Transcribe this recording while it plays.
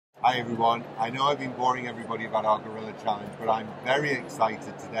Hi everyone. I know I've been boring everybody about our Gorilla Challenge, but I'm very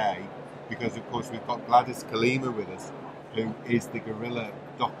excited today because of course we've got Gladys Kalema with us, who is the gorilla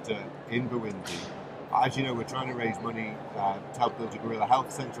doctor in Bwindi. As you know, we're trying to raise money to help build a gorilla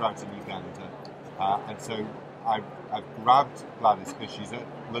health centre out in Uganda. And so I've grabbed Gladys because she's at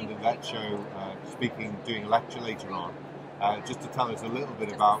London Vet Show doing a lecture later on, just to tell us a little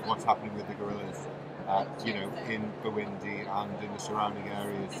bit about what's happening with the gorillas. In Bwindi and in the surrounding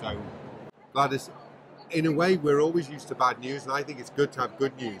areas. So, Gladys, in a way, we're always used to bad news, and I think it's good to have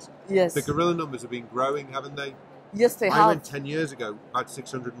good news. Yes. The gorilla numbers have been growing, haven't they? Yes, they have. I went 10 years ago, about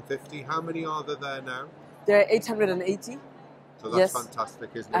 650. How many are there now? There are 880. So that's fantastic,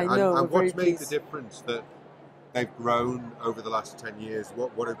 isn't it? I know, and what's made pleased. the difference that they've grown over the last 10 years?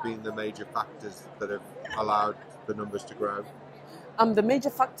 What have been the major factors that have allowed the numbers to grow? The major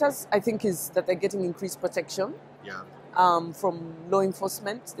factors, I think, is that they're getting increased protection from law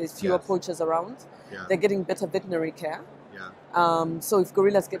enforcement. There's fewer poachers around. Yeah. They're getting better veterinary care. Yeah. So if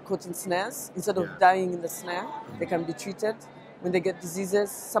gorillas get caught in snares, instead of dying in the snare, they can be treated. When they get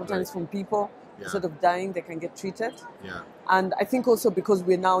diseases, sometimes from people, instead of dying, they can get treated. Yeah. And I think also because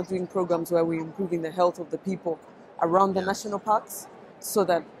we're now doing programs where we're improving the health of the people around the national parks, so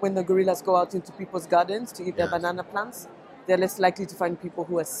that when the gorillas go out into people's gardens to eat their banana plants, they're less likely to find people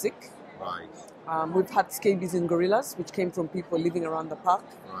who are sick. Right. We've had scabies in gorillas, which came from people living around the park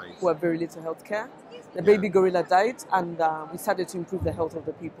who have very little health care. The baby gorilla died, and we started to improve the health of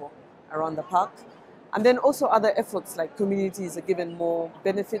the people around the park. And then also other efforts like communities are given more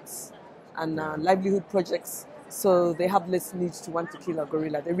benefits and livelihood projects, so they have less need to want to kill a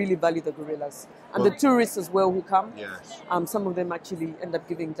gorilla. They really value the gorillas. And the tourists as well who come, some of them actually end up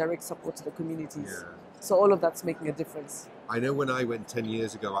giving direct support to the communities. Yeah. So all of that's making a difference. I know when I went 10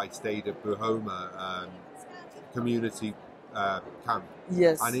 years ago, I stayed at Buhoma community camp.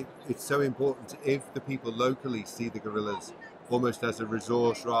 Yes. And it's so important, if the people locally see the gorillas almost as a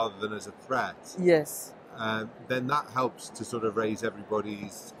resource rather than as a threat. Yes. Then that helps to sort of raise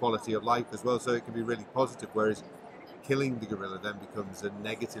everybody's quality of life as well, so it can be really positive, whereas killing the gorilla then becomes a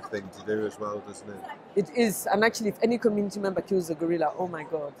negative thing to do as well, doesn't it? It is, and actually if any community member kills a gorilla, oh my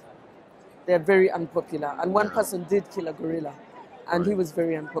God, they're very unpopular. And one person did kill a gorilla, and he was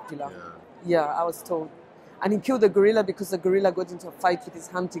very unpopular. Yeah, I was told. And he killed the gorilla because the gorilla got into a fight with his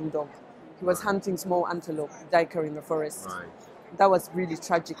hunting dog. He was hunting small antelope, duiker in the forest. Right. That was really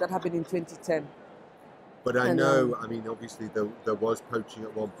tragic. That happened in 2010. But I know, I mean, obviously there was poaching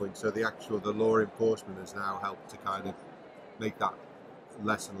at one point, so the law enforcement has now helped to kind of make that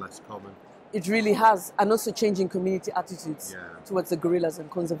less and less common. It really has, and also changing community attitudes towards the gorillas and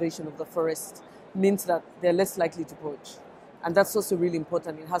conservation of the forest means that they're less likely to poach. And that's also really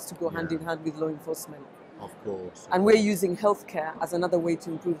important. It has to go hand in hand with law enforcement. Of course. And we're using healthcare as another way to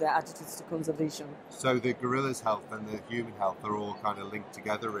improve their attitudes to conservation. So the gorilla's health and the human health are all kind of linked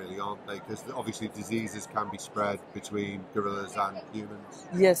together, really, aren't they? Because obviously diseases can be spread between gorillas and humans.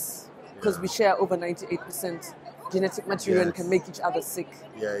 Yes, because we share over 98% genetic material and can make each other sick.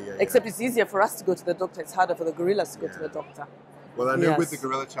 Except it's easier for us to go to the doctor. It's harder for the gorillas to go to the doctor. Well, I know with the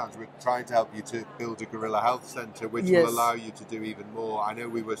Gorilla Challenge, we're trying to help you to build a gorilla health centre, which will allow you to do even more. I know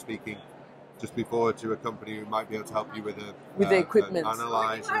we were speaking just before to a company who might be able to help you with the equipment, an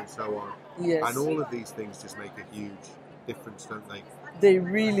analyzer and so on. Yes. And all of these things just make a huge difference, don't they? They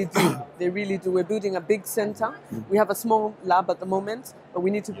really do. They really do. We're building a big centre. We have a small lab at the moment, but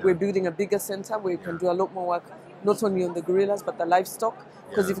we're building a bigger centre where we can do a lot more work, not only on the gorillas, but the livestock.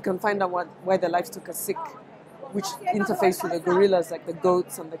 Because if you can find out why the livestock are sick, which interface with the gorillas, like the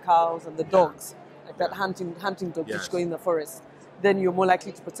goats and the cows and the dogs, like that hunting dogs which go in the forest, then you're more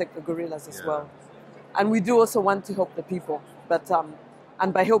likely to protect the gorillas as well. And we do also want to help the people, but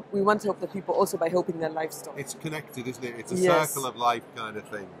and we want to help the people also by helping their livestock. It's connected, isn't it? It's a circle of life kind of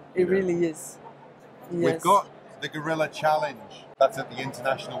thing. It really is. Yes. We've got the Gorilla Challenge. That's at the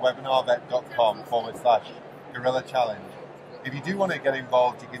internationalwebinarvet.com/Gorilla Challenge. If you do want to get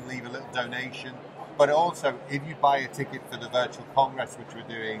involved, you can leave a little donation. But also, if you buy a ticket for the virtual congress, which we're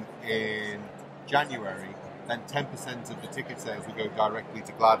doing in January, then 10% of the ticket sales will go directly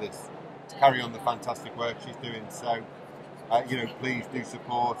to Gladys to carry on the fantastic work she's doing. So, please do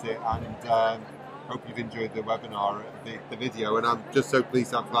support it, and hope you've enjoyed the webinar, the video. And I'm just so pleased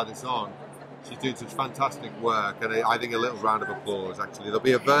to have Gladys on. She's doing such fantastic work, and I think a little round of applause, actually. There'll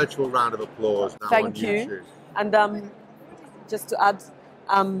be a virtual round of applause now on YouTube. And just to add,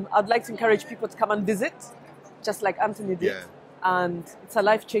 I'd like to encourage people to come and visit, just like Anthony did. And it's a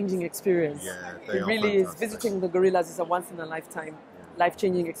life-changing experience. It really is. Visiting the gorillas is a once-in-a-lifetime,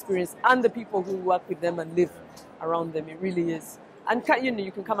 life-changing experience. And the people who work with them and live around them, it really is. And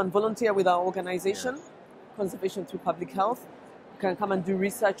you can come and volunteer with our organization, Conservation Through Public Health. You can come and do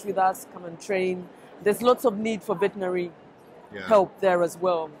research with us, come and train. There's lots of need for veterinary help there as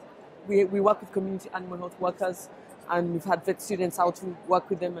well. We work with community animal health workers, and we've had vet students out to work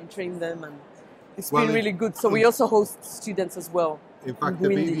with them and train them, and it's been really good. So we also host students as well. In fact, the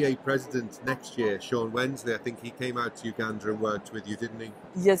BVA president next year, Sean Wensley, I think he came out to Uganda and worked with you, didn't he?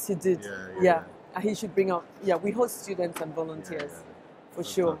 Yes, he did. Yeah. He should bring up. Yeah, we host students and volunteers for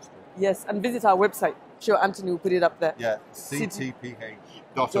sure. Yes, and visit our website. Sure, Anthony will put it up there. Yeah, ctph.org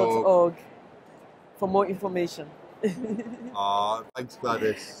for more information. Thanks,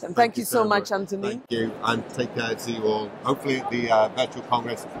 Gladys. And thank you so much, Anthony. Thank you, and take care. See you all. Hopefully at the Virtual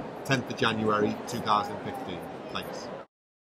Congress, 10th of January 2015. Thanks.